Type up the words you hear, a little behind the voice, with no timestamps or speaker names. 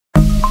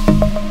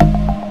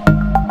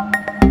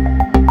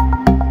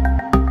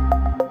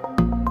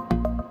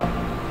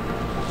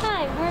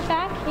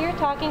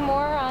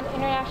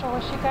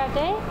Horseshoe Crab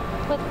Day,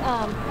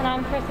 and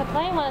I'm Carissa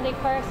Play, one of the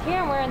aquarists here,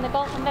 and we're in the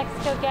Gulf of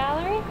Mexico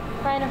gallery,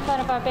 right in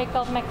front of our big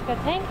Gulf of Mexico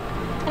tank.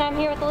 And I'm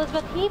here with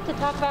Elizabeth Hieb to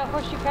talk about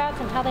horseshoe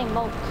crabs and how they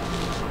molt.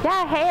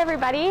 Yeah, hey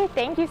everybody,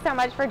 thank you so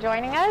much for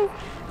joining us.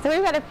 So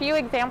we've got a few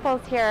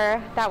examples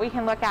here that we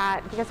can look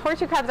at because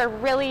horseshoe crabs are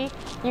really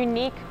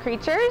unique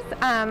creatures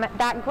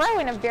that grow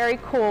in a very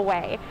cool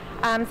way.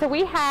 So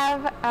we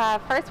have,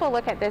 first we'll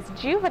look at this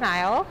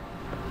juvenile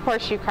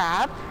horseshoe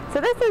crab.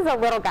 So this is a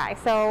little guy.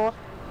 So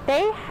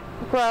they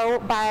grow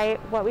by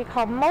what we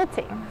call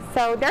molting.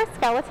 So their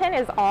skeleton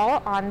is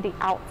all on the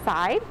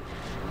outside.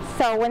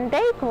 So when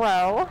they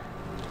grow,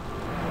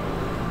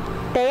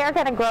 they are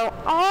going to grow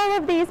all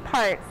of these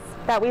parts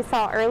that we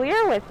saw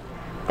earlier with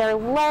their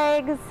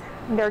legs,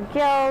 their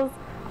gills,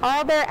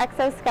 all their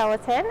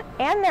exoskeleton,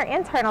 and their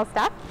internal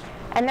stuff.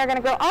 And they're going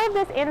to grow all of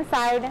this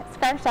inside,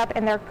 scrunched up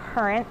in their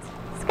current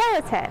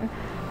skeleton.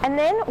 And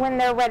then when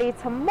they're ready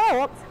to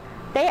molt,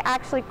 they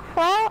actually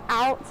crawl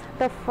out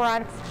the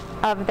front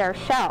of their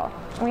shell.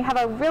 And we have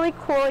a really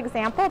cool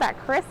example that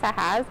Carissa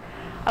has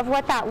of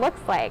what that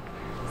looks like.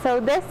 So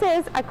this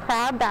is a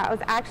crab that was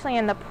actually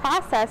in the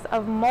process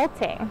of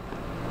molting.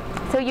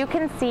 So you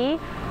can see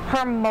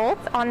her molt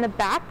on the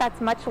back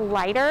that's much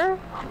lighter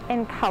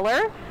in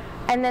color,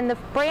 and then the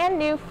brand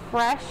new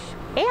fresh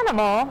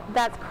animal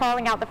that's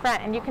crawling out the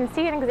front. And you can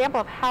see an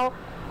example of how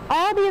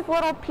all these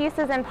little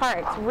pieces and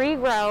parts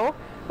regrow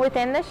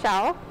within the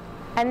shell,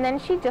 and then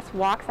she just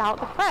walks out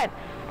the front.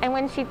 And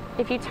when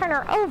if you turn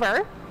her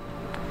over,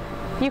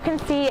 you can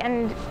see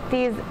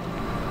these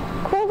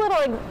cool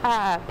little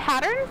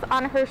patterns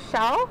on her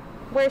shell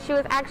where she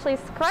was actually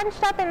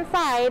scrunched up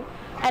inside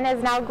and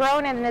has now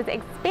grown and is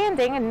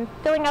expanding and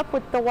filling up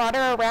with the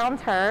water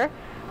around her,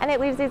 and it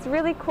leaves these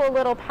really cool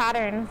little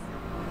patterns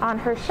on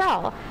her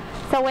shell.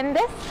 So when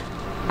this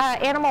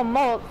animal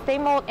molts, they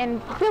molt in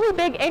really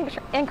big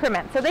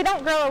increments. So they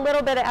don't grow a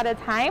little bit at a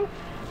time,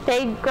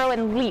 they grow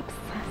in leaps.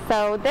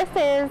 So this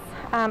is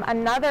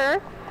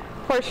another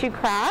horseshoe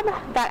crab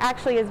that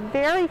actually is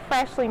very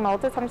freshly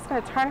molted. So I'm just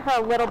going to turn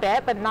her a little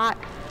bit, but not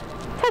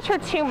touch her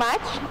too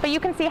much. But you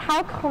can see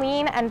how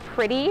clean and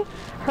pretty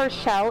her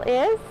shell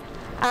is.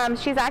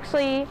 She's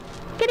actually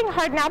getting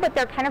hard now, but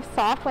they're kind of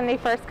soft when they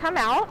first come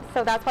out.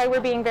 So that's why we're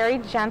being very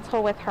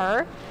gentle with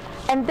her.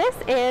 And this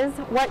is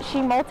what she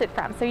molted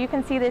from. So you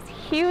can see this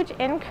huge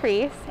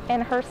increase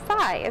in her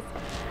size.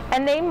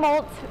 And they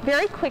molt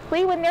very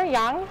quickly when they're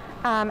young,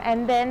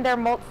 and then their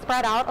molt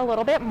spread out a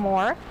little bit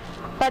more.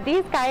 But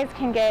these guys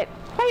can get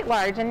quite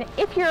large. And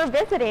if you're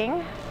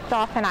visiting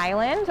Dauphin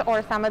Island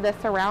or some of the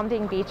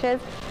surrounding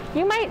beaches,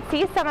 you might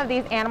see some of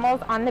these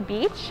animals on the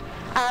beach,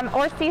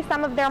 or see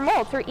some of their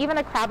molts, or even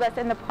a crab that's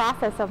in the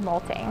process of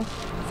molting.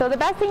 So the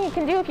best thing you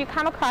can do if you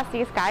come across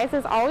these guys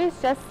is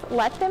always just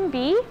let them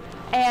be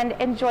and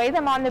enjoy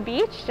them on the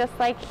beach, just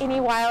like any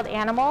wild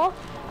animal.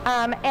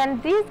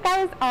 And these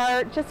guys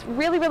are just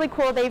really, really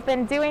cool. They've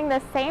been doing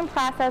the same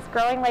process,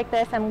 growing like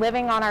this and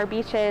living on our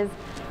beaches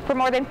for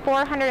more than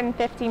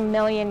 450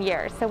 million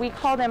years. So we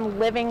call them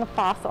living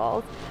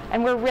fossils.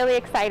 And we're really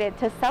excited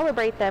to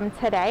celebrate them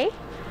today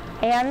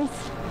and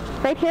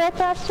right here at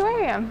the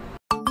estuarium.